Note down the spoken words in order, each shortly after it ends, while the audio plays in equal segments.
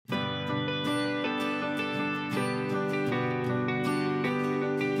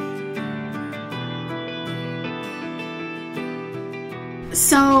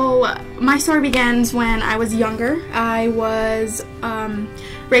So my story begins when I was younger. I was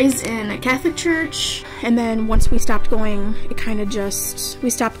raised in a Catholic church, and then once we stopped going, we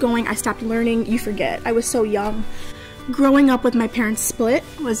stopped going, I stopped learning, you forget. I was so young. Growing up with my parents split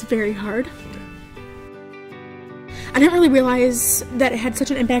was very hard. I didn't really realize that it had such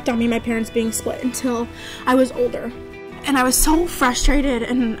an impact on me, my parents being split, until I was older. And I was so frustrated,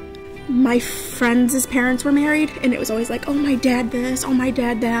 and my friends' parents were married, and it was always like, oh, my dad this, oh, my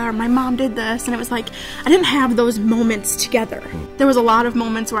dad that, or my mom did this, and it was like, I didn't have those moments together. There was a lot of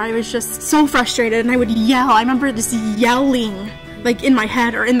moments where I was just so frustrated, and I would yell. I remember just yelling, like in my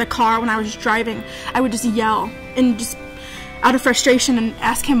head or in the car when I was driving. I would just yell, and just out of frustration, and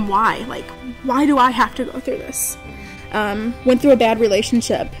ask him why. Like, why do I have to go through this? Went through a bad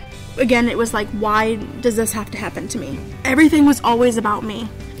relationship. Again, it was like, why does this have to happen to me? Everything was always about me.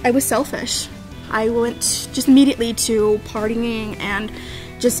 I was selfish. I went just immediately to partying and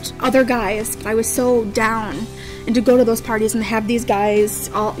just other guys. I was so down, and to go to those parties and have these guys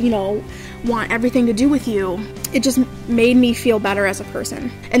all, want everything to do with you, it just made me feel better as a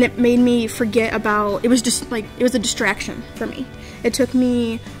person. And it made me forget about, it was just like, it was a distraction for me. It took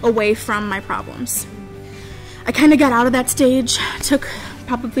me away from my problems. I kind of got out of that stage. It took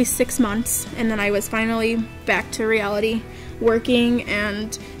probably 6 months, and then I was finally back to reality, working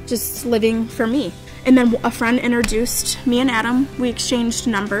and just living for me. And then a friend introduced me and Adam. We exchanged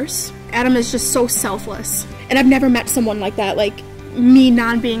numbers. Adam is just so selfless, and I've never met someone like that. Like me,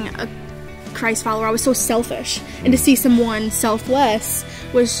 not being a Christ follower, I was so selfish, and to see someone selfless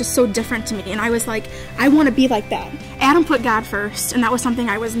was just so different to me. And I was like, I want to be like that. Adam put God first, and that was something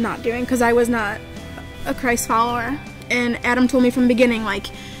I was not doing because I was not a Christ follower. And Adam told me from the beginning, like,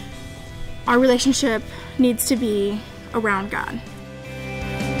 our relationship needs to be around God.